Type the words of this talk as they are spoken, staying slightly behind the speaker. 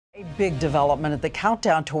Big development at the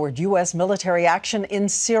countdown toward U.S. military action in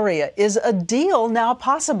Syria. Is a deal now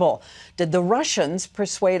possible? Did the Russians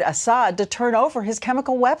persuade Assad to turn over his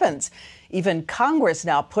chemical weapons? Even Congress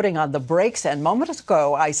now putting on the brakes. And moments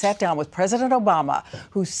ago, I sat down with President Obama,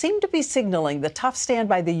 who seemed to be signaling the tough stand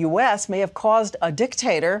by the U.S. may have caused a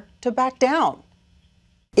dictator to back down.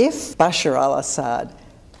 If Bashar al-Assad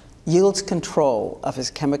yields control of his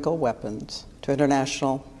chemical weapons to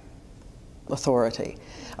international authority,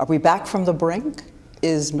 are we back from the brink?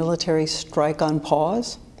 Is military strike on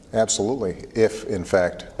pause? Absolutely, if in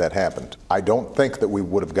fact that happened. I don't think that we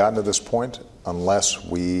would have gotten to this point unless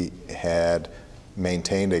we had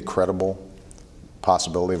maintained a credible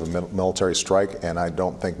possibility of a military strike, and I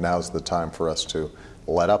don't think now's the time for us to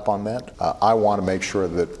let up on that. I want to make sure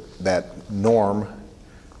that that norm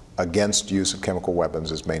against use of chemical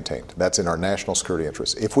weapons is maintained. That's in our national security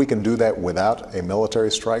interest. If we can do that without a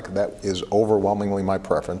military strike, that is overwhelmingly my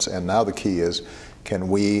preference. And now the key is, can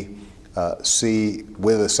we see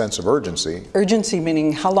with a sense of urgency? Urgency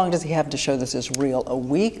meaning how long does he have to show this is real? A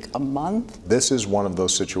week? A month? This is one of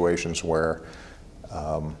those situations where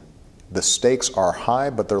the stakes are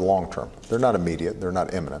high, but they're long-term. They're not immediate. They're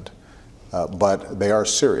not imminent. But they are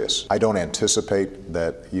serious. I don't anticipate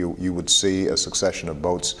that you would see a succession of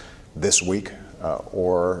votes this week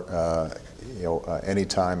or any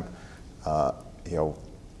time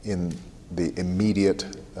in the immediate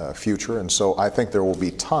future. And so I think there will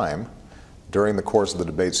be time during the course of the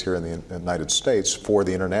debates here in the United States for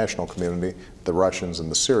the international community, the Russians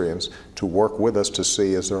and the Syrians, to work with us to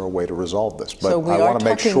see is there a way to resolve this. But so I want to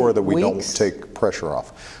make sure that we weeks? don't take pressure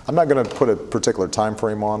off. I'm not going to put a particular time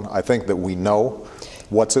frame on. I think that we know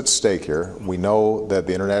what's at stake here. We know that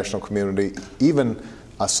the international community, even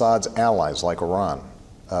Assad's allies like Iran,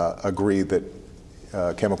 agree that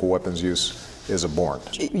chemical weapons use is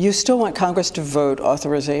abhorrent. You still want Congress to vote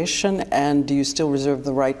authorization, and do you still reserve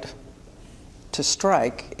the right to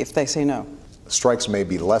strike if they say no? Strikes may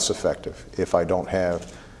be less effective if I don't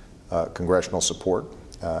have congressional support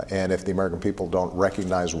and if the American people don't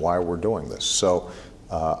recognize why we're doing this. So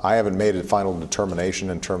I haven't made a final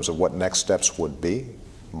determination in terms of what next steps would be.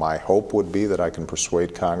 My hope would be that I can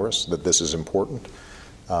persuade Congress that this is important.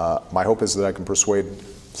 My hope is that I can persuade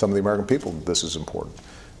some of the American people that this is important.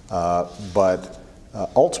 But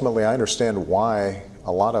ultimately, I understand why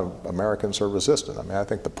a lot of Americans are resistant. I mean, I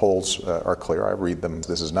think the polls are clear. I read them.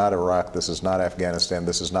 This is not Iraq. This is not Afghanistan.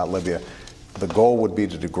 This is not Libya. The goal would be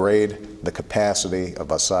to degrade the capacity of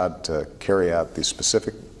Assad to carry out these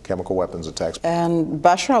specific chemical weapons attacks. And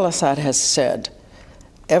Bashar al-Assad has said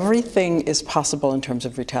everything is possible in terms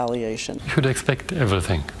of retaliation. You should expect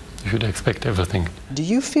everything. You should expect everything. Do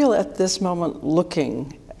you feel at this moment,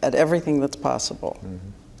 looking at everything that's possible,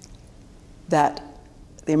 that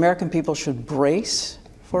the American people should brace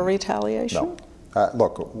for retaliation? No.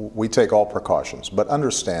 Look, we take all precautions, but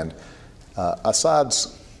understand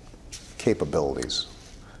Assad's capabilities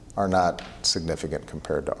are not significant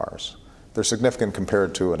compared to ours. They're significant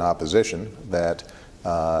compared to an opposition that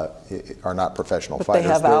are not professional fighters. But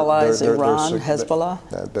they have allies, Iran,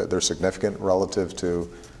 Hezbollah? They're significant relative to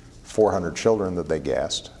 400 children that they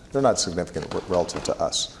gassed. They're not significant relative to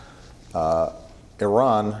us.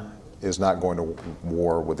 Iran is not going to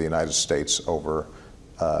war with the United States over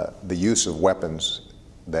the use of weapons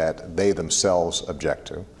that they themselves object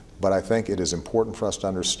to. But I think it is important for us to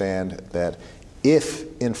understand that if,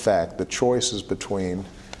 in fact, the choice is between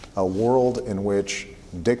a world in which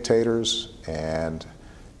dictators and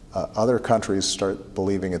other countries start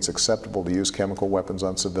believing it's acceptable to use chemical weapons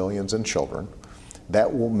on civilians and children,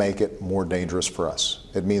 that will make it more dangerous for us.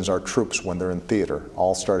 It means our troops, when they're in theater,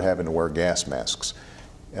 all start having to wear gas masks.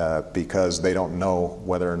 Because they don't know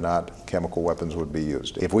whether or not chemical weapons would be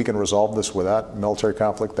used. If we can resolve this without military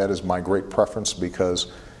conflict, that is my great preference,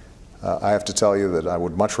 because I have to tell you that I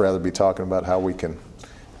would much rather be talking about how we can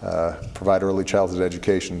provide early childhood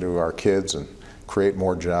education to our kids and create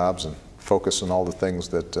more jobs and focus on all the things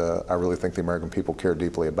that I really think the American people care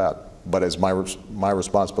deeply about. But as my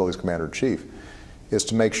responsibility as Commander-in-Chief is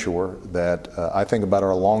to make sure that I think about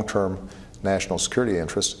our long-term national security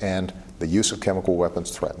interests, and the use of chemical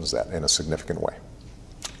weapons threatens that in a significant way.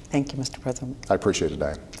 Thank you, Mr. President. I appreciate it,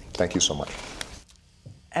 Diane. Thank you so much.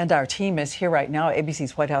 And our team is here right now.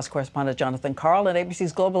 ABC's White House correspondent Jonathan Karl and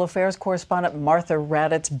ABC's Global Affairs correspondent Martha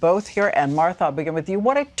Raddatz, both here. And Martha, I'll begin with you.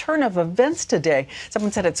 What a turn of events today.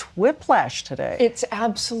 Someone said it's whiplash today. It's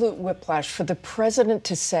absolute whiplash for the president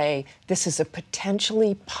to say this is a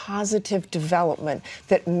potentially positive development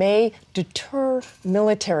that may deter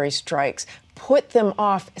military strikes, put them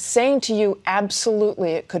off, saying to you,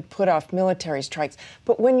 absolutely, it could put off military strikes.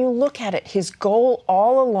 But when you look at it, his goal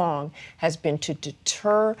all along has been to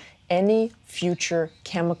deter any future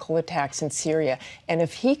chemical attacks in Syria. And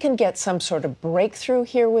if he can get some sort of breakthrough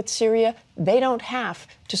here with Syria, they don't have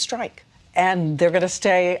to strike. And they're going to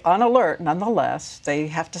stay on alert, nonetheless. They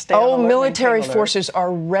have to stay on alert. Military forces are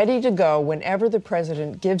ready to go whenever the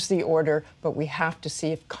president gives the order, but we have to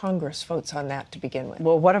see if Congress votes on that to begin with.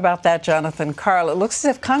 Well, what about that, Jonathan Karl? It looks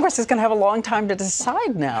as if Congress is going to have a long time to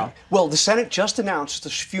decide now. Well, the Senate just announced a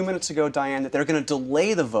few minutes ago, Diane, that they're going to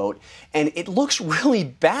delay the vote, and it looks really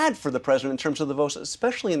bad for the president in terms of the votes,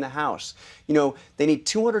 especially in the House. You know, they need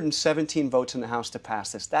 217 votes in the House to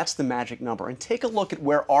pass this. That's the magic number. And take a look at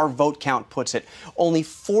where our vote count puts it. Only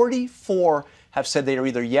 44 have said they are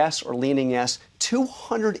either yes or leaning yes.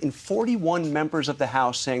 241 members of the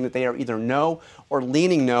House saying that they are either no or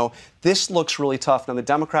leaning no. This looks really tough. Now,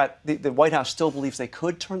 the White House still believes they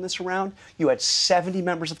could turn this around. You had 70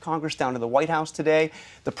 members of Congress down to the White House today.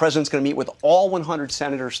 The president's going to meet with all 100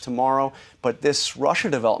 senators tomorrow. But this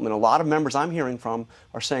Russia development, a lot of members I'm hearing from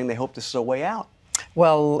are saying they hope this is a way out.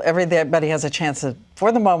 Well, everybody has a chance,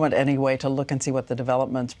 for the moment anyway, to look and see what the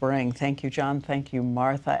developments bring. Thank you, John. Thank you,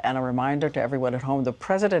 Martha. And a reminder to everyone at home, the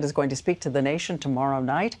president is going to speak to the nation tomorrow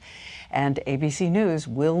night, and ABC News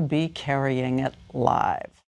will be carrying it live.